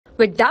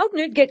With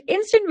Doubtnut, get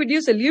instant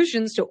video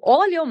solutions to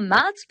all your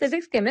maths,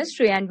 physics,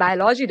 chemistry, and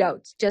biology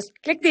doubts. Just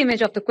click the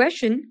image of the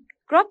question,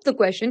 crop the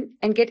question,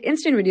 and get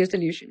instant video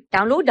solution.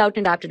 Download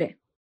Doubtnut app today.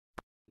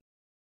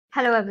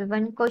 Hello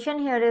everyone. Question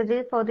here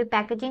is for the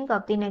packaging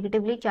of the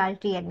negatively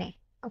charged DNA.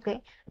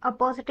 Okay, a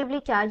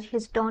positively charged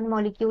histone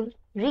molecule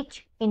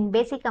rich in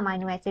basic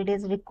amino acid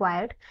is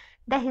required.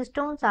 The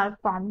histones are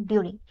formed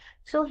during.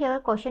 So here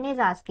question is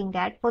asking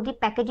that for the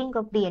packaging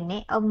of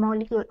DNA, a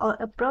molecule or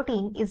a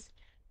protein is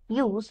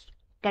used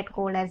that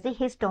called as the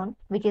histone,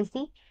 which is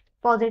the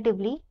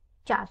positively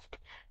charged.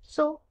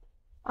 So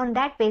on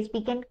that base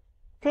we can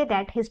say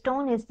that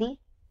histone is the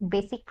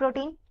basic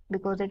protein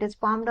because it is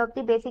formed of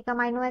the basic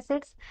amino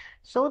acids.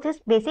 So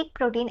this basic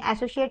protein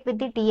associates with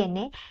the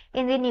DNA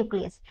in the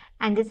nucleus,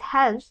 and this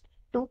helps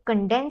to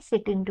condense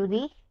it into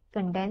the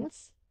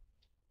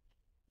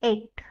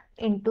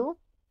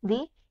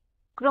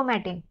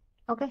chromatin.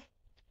 Okay,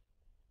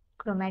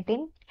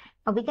 chromatin.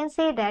 We can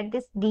say that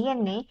this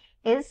DNA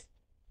is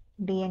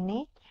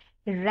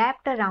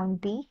wrapped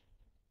around the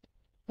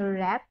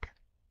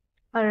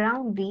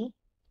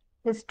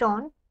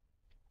histone.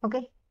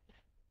 Okay,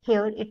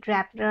 here it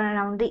wrapped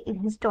around the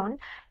histone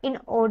in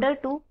order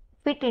to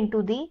fit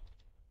into the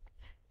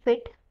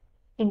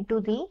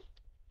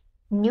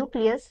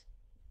nucleus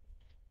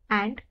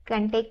and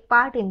can take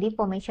part in the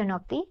formation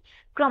of the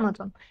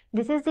chromosome.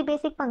 This is the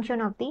basic function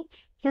of the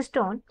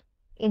histone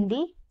in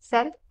the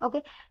cell.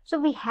 Okay, so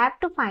we have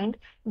to find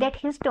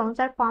that histones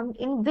are formed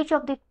in which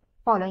of the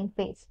following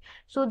phase.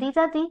 So these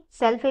are the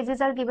cell phases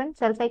are given,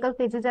 cell cycle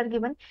phases are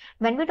given.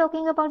 When we're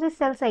talking about the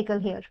cell cycle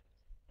here,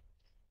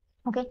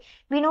 okay,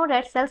 we know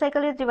that cell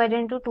cycle is divided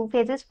into two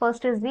phases.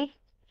 First is the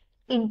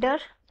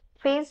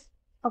interphase,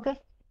 okay,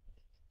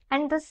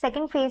 and the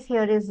second phase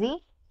here is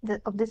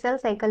of the cell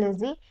cycle is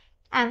the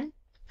M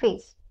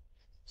phase.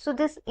 So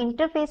this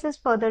interphase is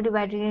further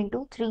divided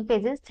into three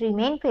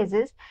main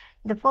phases.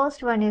 The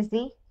first one is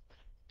the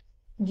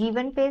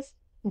G1 phase,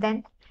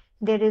 then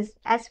there is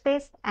S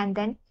phase, and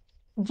then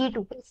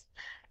G2 phase.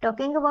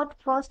 Talking about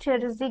first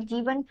here is the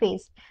G1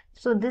 phase.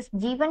 So this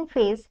G1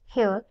 phase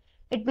here,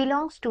 it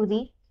belongs to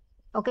the,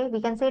 okay,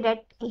 we can say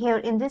that here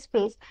in this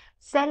phase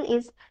cell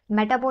is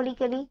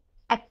metabolically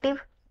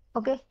active,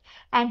 okay,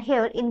 and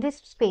here in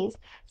this phase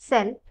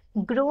cell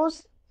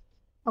grows,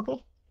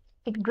 okay,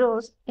 it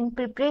grows in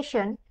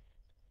preparation,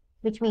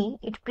 which means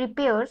it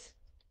prepares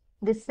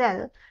the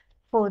cell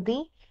for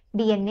the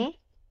DNA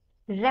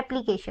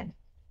replication,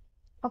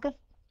 okay,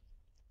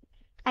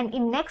 and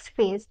in next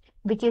phase,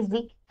 which is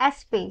the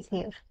S phase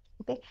here,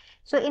 okay,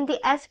 so in the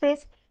S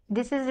phase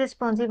this is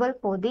responsible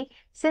for the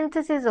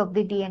synthesis of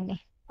the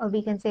DNA, or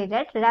we can say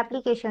that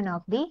replication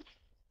of the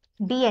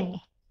DNA.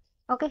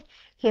 Okay,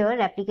 here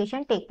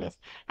replication take place,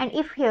 and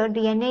if here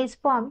DNA is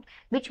formed,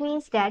 which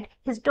means that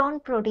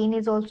histone protein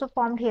is also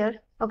formed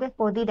here, okay,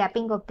 for the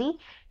wrapping of the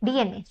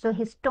DNA. So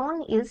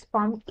histone is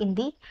formed in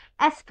the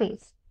S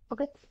phase.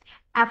 Okay,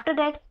 after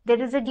that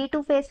there is a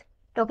G2 phase.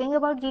 Talking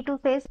about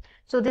G2 phase,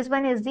 so this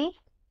one is the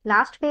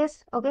last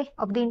phase, okay,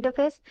 of the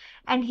interphase,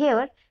 and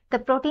here the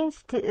protein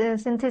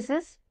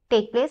synthesis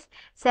take place.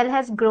 Cell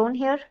has grown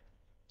here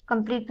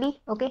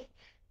completely, okay,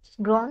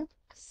 grown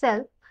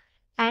cell,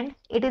 and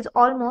it is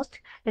almost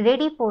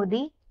ready for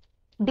the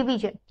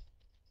division.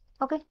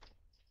 Okay,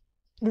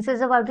 this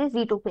is about the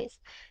G2 phase.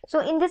 So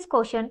in this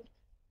question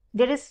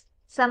there is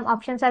some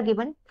options are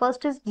given.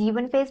 First is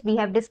G1 phase. We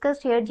have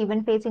discussed here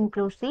G1 phase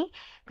includes the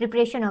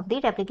preparation of the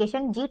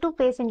replication. G2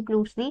 phase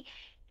includes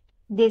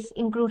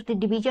the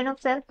division of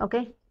cell,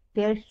 okay,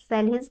 where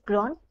cell is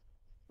grown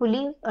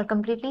fully or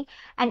completely,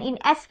 and in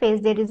S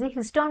phase there is a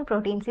histone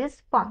proteins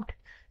is formed.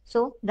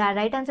 So the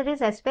right answer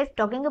is S phase.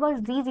 Talking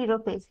about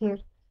Z0 phase here.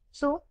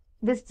 So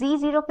this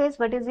Z0 phase,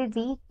 what is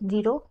the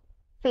Z0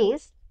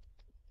 phase?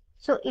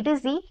 So it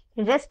is the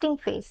resting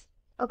phase,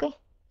 okay,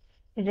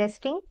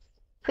 resting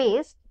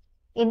phase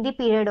in the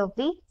period of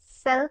the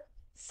cell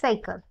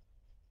cycle.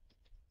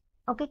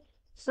 Okay,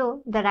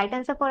 so the right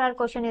answer for our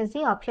question is the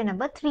option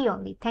number 3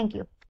 only. Thank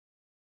you.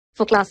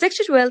 For class 6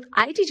 to 12,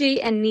 IIT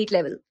JEE and NEET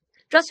level.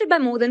 Trusted by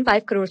more than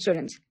 5 crore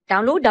students.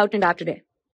 Download Doubtnut app today.